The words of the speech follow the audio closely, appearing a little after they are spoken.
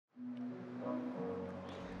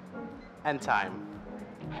and time.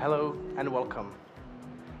 Hello and welcome.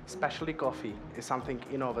 Specialty coffee is something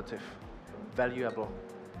innovative, valuable,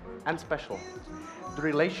 and special. The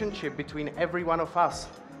relationship between every one of us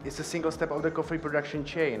is a single step of the coffee production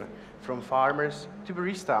chain, from farmers to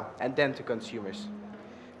barista and then to consumers.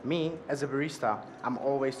 Me, as a barista, I'm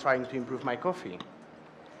always trying to improve my coffee.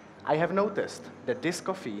 I have noticed that this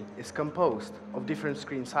coffee is composed of different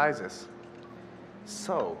screen sizes.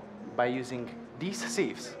 So, by using these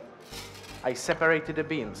sieves, I separated the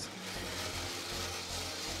beans.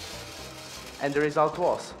 And the result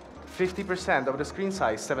was 50% of the screen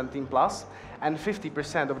size 17 plus and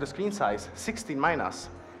 50% of the screen size 16 minus.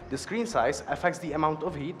 The screen size affects the amount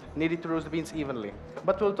of heat needed to roast the beans evenly.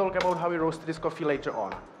 But we'll talk about how we roasted this coffee later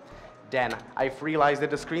on. Then I've realized that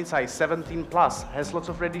the screen size 17 plus has lots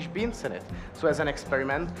of reddish beans in it. So as an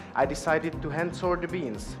experiment, I decided to hand sort the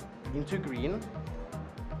beans into green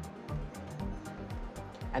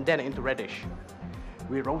and then into reddish.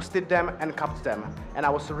 We roasted them and cupped them, and I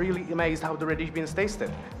was really amazed how the reddish beans tasted.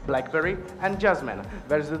 Blackberry and jasmine,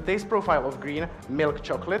 whereas the taste profile of green, milk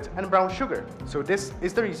chocolate, and brown sugar. So this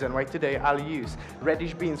is the reason why today I'll use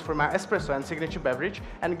reddish beans for my espresso and signature beverage,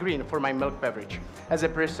 and green for my milk beverage. As a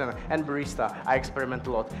person and barista, I experiment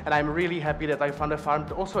a lot, and I'm really happy that I found a farm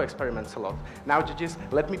that also experiments a lot. Now judges,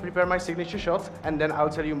 let me prepare my signature shots, and then I'll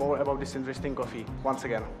tell you more about this interesting coffee. Once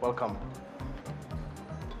again, welcome.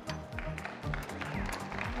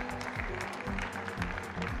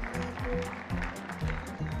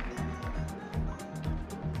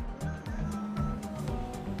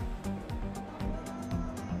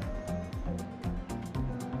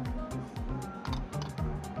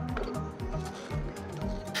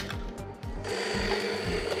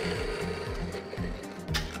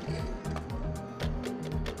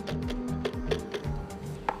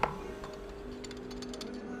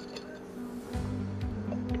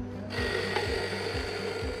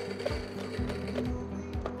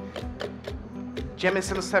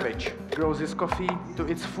 Jamison Savage grows his coffee to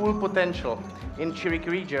its full potential in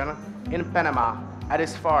Chiriquí region in Panama at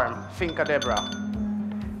his farm, Finca Debra.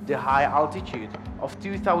 The high altitude of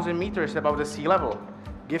 2,000 meters above the sea level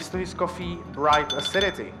gives to his coffee bright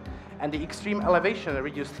acidity, and the extreme elevation and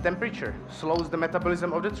reduced temperature slows the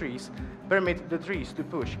metabolism of the trees, permit the trees to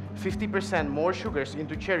push 50% more sugars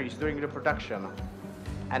into cherries during the production.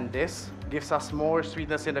 And this gives us more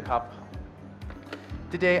sweetness in the cup.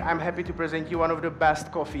 Today, I'm happy to present you one of the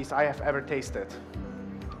best coffees I have ever tasted.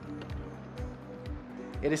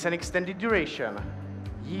 It is an extended duration,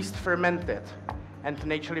 yeast fermented, and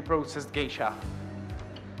naturally processed geisha.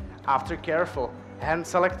 After careful hand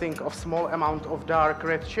selecting of small amount of dark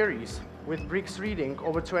red cherries with Brix reading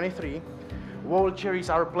over 23, whole cherries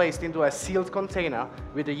are placed into a sealed container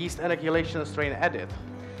with the yeast inoculation strain added.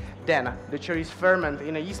 Then, the cherries ferment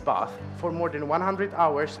in a yeast bath for more than 100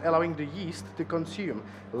 hours, allowing the yeast to consume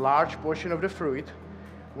a large portion of the fruit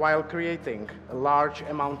while creating a large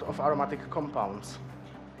amount of aromatic compounds.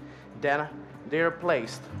 Then, they are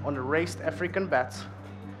placed on raised African beds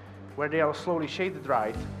where they are slowly shade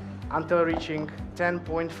dried until reaching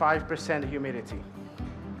 10.5% humidity.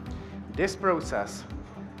 This process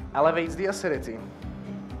elevates the acidity,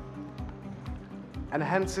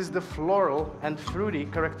 enhances the floral and fruity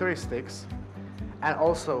characteristics, and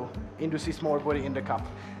also induces more body in the cup.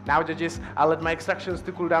 Now judges, I'll let my extractions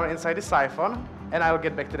to cool down inside the siphon, and I'll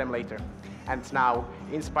get back to them later. And now,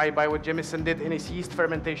 inspired by what Jamison did in his yeast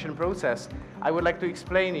fermentation process, I would like to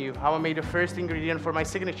explain to you how I made the first ingredient for my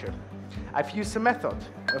signature. I've used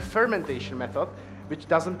a fermentation method, which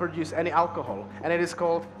doesn't produce any alcohol, and it is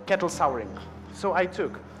called kettle souring. So I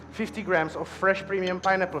took 50 grams of fresh premium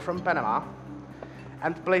pineapple from Panama,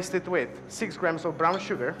 and placed it with 6 grams of brown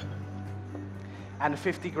sugar and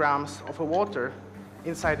 50 grams of water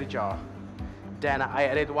inside the jar. Then I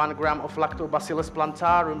added 1 gram of Lactobacillus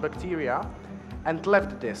plantarum bacteria and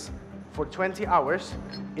left this for 20 hours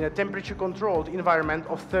in a temperature-controlled environment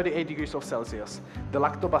of 38 degrees of Celsius. The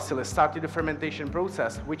lactobacillus started the fermentation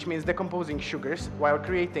process, which means decomposing sugars while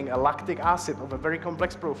creating a lactic acid of a very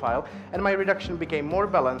complex profile, and my reduction became more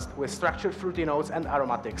balanced with structured fruity notes and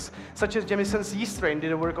aromatics, such as Jamison's yeast strain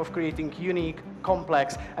did the work of creating unique,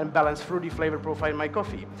 complex, and balanced fruity flavor profile in my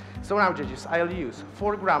coffee. So now, judges, I'll use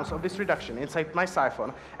 4 grams of this reduction inside my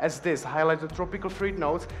siphon, as this highlights the tropical fruit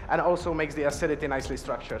notes and also makes the acidity nicely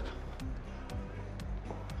structured.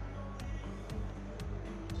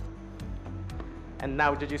 And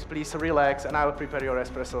now, judges, please relax, and I'll prepare your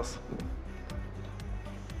espressos.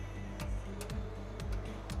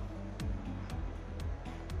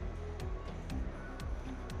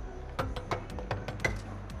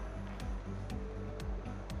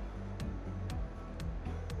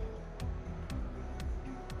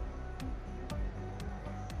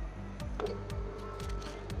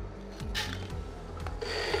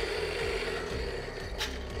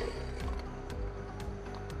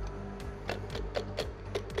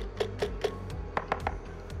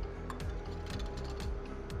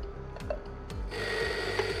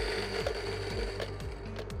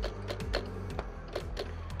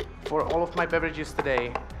 For all of my beverages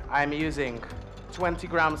today, I'm using 20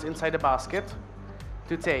 grams inside the basket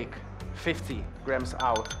to take 50 grams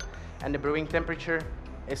out. And the brewing temperature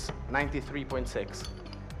is 93.6.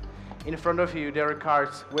 In front of you, there are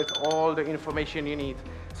cards with all the information you need.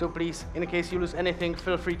 So please, in case you lose anything,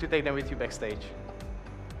 feel free to take them with you backstage.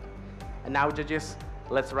 And now, judges,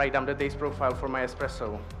 let's write down the taste profile for my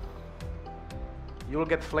espresso. You'll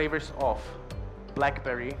get flavors of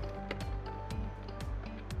blackberry,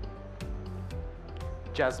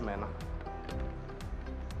 jasmine,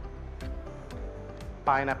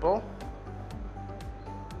 pineapple,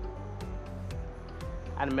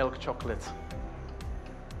 and milk chocolate.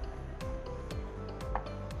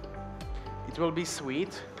 It will be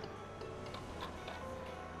sweet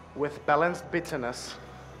with balanced bitterness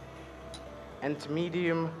and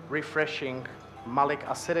medium refreshing malic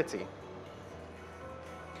acidity.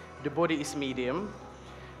 The body is medium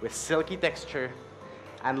with silky texture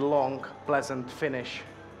and long, pleasant finish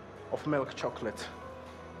of milk chocolate.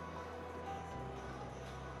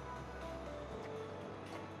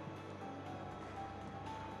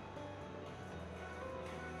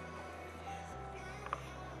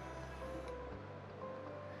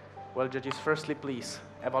 Well, judges, firstly, please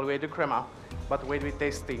evaluate the crema, but wait with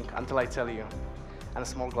tasting until I tell you. And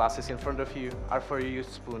small glasses in front of you are for your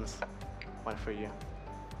used spoons. One for you.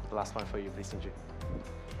 The last one for you, please enjoy.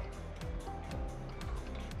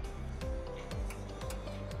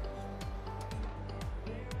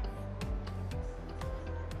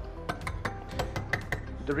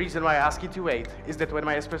 The reason why I ask you to wait is that when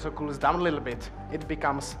my espresso cools down a little bit, it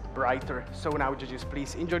becomes brighter. So now, judges,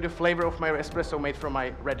 please enjoy the flavor of my espresso made from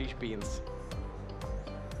my radish beans.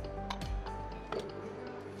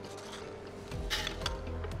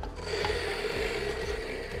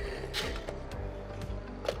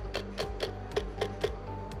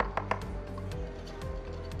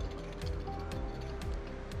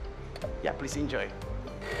 Yeah, please enjoy.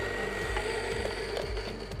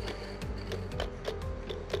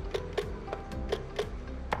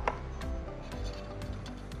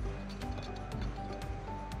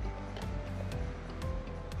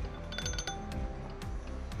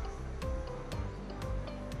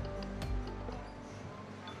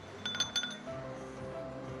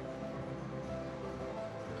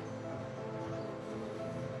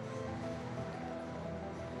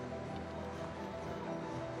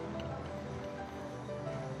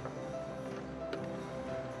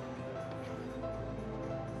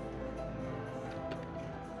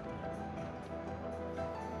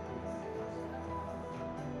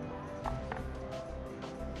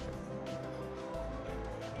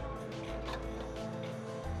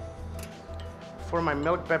 For my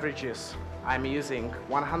milk beverages, I'm using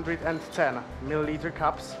 110 milliliter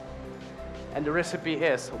cups, and the recipe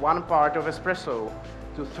is 1 part of espresso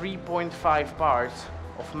to 3.5 parts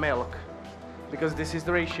of milk, because this is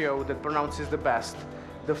the ratio that pronounces the best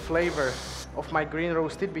the flavor of my green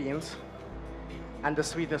roasted beans and the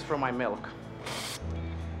sweetness from my milk.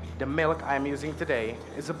 The milk I'm using today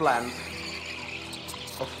is a blend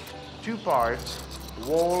of 2 parts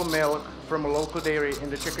whole milk from a local dairy in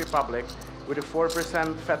the Czech Republic with a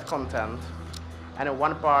 4% fat content, and a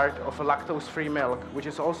 1 part of a lactose-free milk, which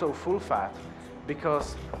is also full fat,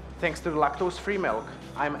 because thanks to the lactose-free milk,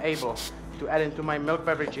 I'm able to add into my milk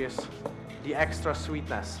beverages the extra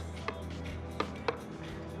sweetness.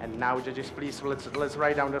 And now, judges, please, let's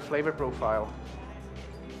write down the flavor profile.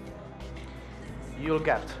 You'll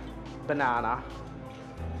get banana,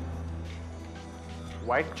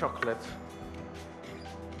 white chocolate,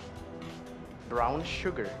 brown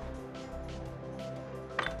sugar,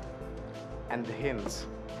 and hints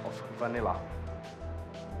of vanilla.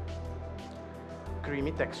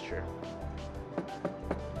 Creamy texture.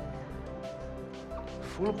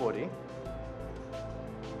 Full body.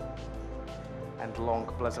 And long,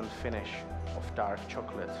 pleasant finish of dark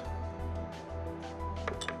chocolate.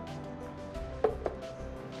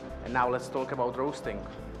 And now let's talk about roasting.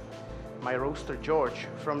 My roaster George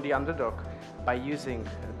from the Underdog, by using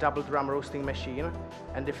a double drum roasting machine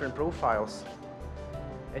and different profiles,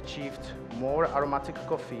 achieved more aromatic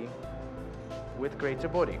coffee with greater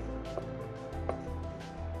body.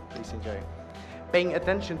 Please enjoy. Paying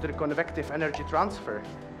attention to the convective energy transfer,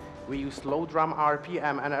 we used low drum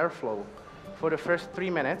RPM and airflow for the first 3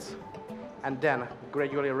 minutes, and then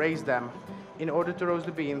gradually raise them in order to roast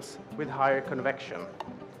the beans with higher convection.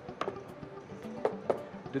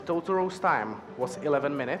 The total roast time was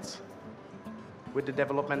 11 minutes, with the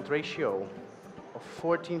development ratio of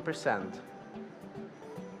 14%.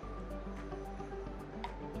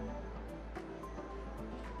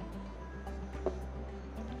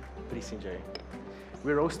 Please enjoy.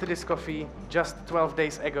 We roasted this coffee just 12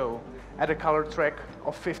 days ago at a color track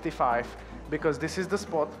of 55, because this is the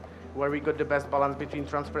spot where we got the best balance between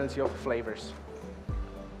transparency of flavors.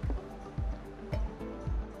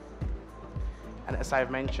 And as I've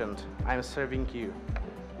mentioned, I'm serving you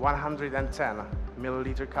 110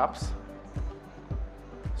 milliliter cups,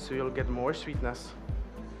 so you'll get more sweetness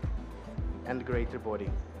and greater body.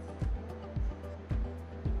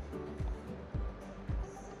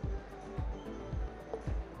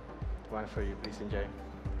 One for you, please enjoy.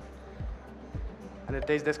 And the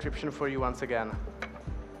taste description for you once again.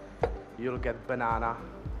 You'll get banana,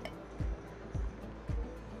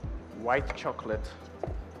 white chocolate,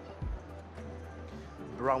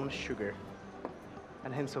 brown sugar,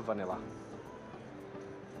 and hints of vanilla.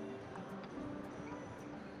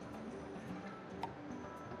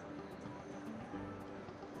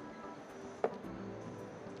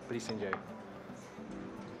 Please enjoy.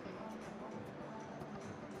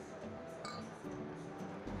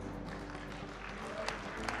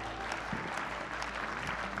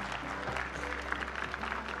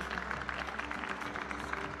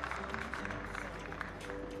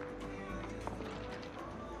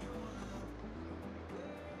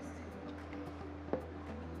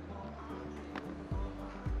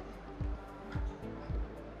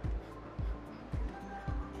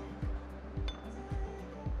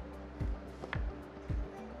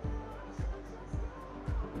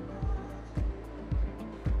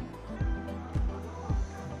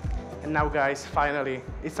 And now guys, finally,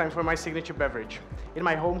 it's time for my signature beverage. In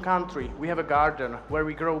my home country, we have a garden where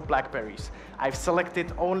we grow blackberries. I've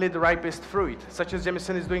selected only the ripest fruit, such as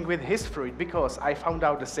Jamison is doing with his fruit, because I found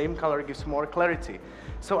out the same color gives more clarity.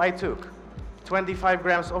 So I took 25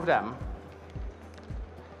 grams of them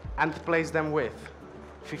and placed them with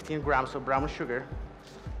 15 grams of brown sugar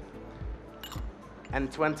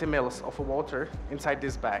and 20 mils of water inside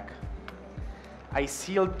this bag. I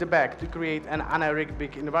sealed the bag to create an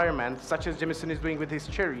anaerobic environment, such as Jamison is doing with his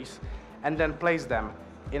cherries, and then placed them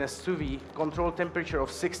in a sous vide controlled temperature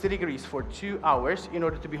of 60 degrees for 2 hours in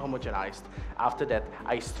order to be homogenized. After that,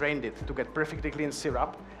 I strained it to get perfectly clean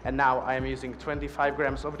syrup, and now I am using 25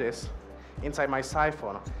 grams of this inside my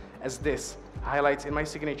siphon, as this highlights in my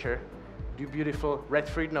signature the beautiful red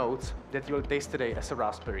fruit notes that you'll taste today as a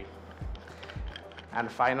raspberry.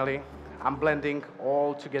 And finally, I'm blending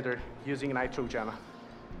all together using nitrogen,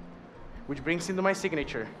 which brings into my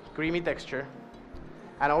signature creamy texture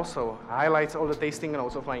and also highlights all the tasting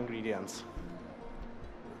notes of my ingredients.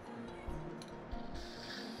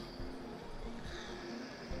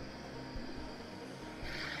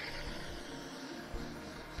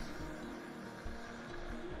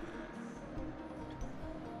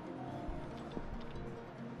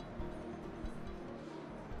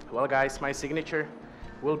 Well guys, my signature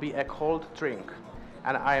will be a cold drink,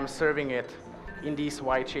 and I am serving it in these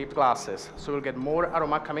white-shaped glasses, so you'll get more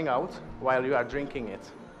aroma coming out while you are drinking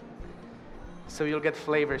it. So you'll get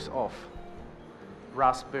flavors of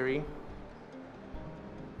raspberry,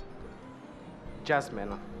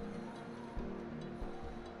 jasmine,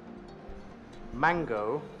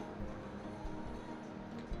 mango,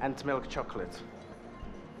 and milk chocolate.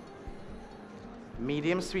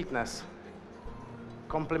 Medium sweetness,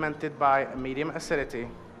 complemented by a medium acidity,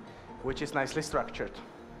 which is nicely structured.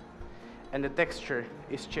 And the texture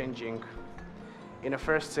is changing. In a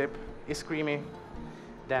first sip, it's creamy,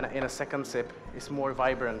 then in a second sip, it's more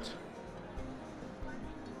vibrant.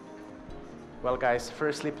 Well guys,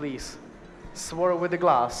 firstly please, swirl with the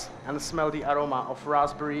glass and smell the aroma of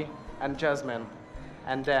raspberry and jasmine,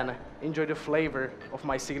 and then enjoy the flavor of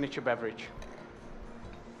my signature beverage.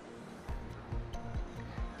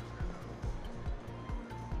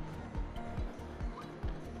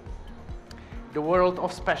 The world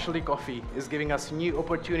of specialty coffee is giving us new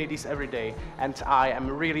opportunities every day, and I am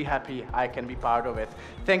really happy I can be part of it.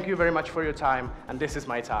 Thank you very much for your time, and this is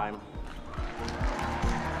my time.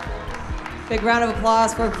 Big round of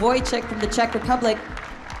applause for Vojtěch from the Czech Republic.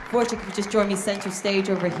 Vojtěch, you just joined me center stage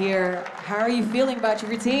over here. How are you feeling about your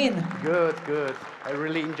routine? Good, good. I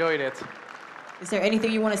really enjoyed it. Is there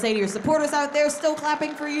anything you want to say to your supporters out there still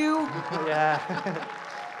clapping for you? Yeah.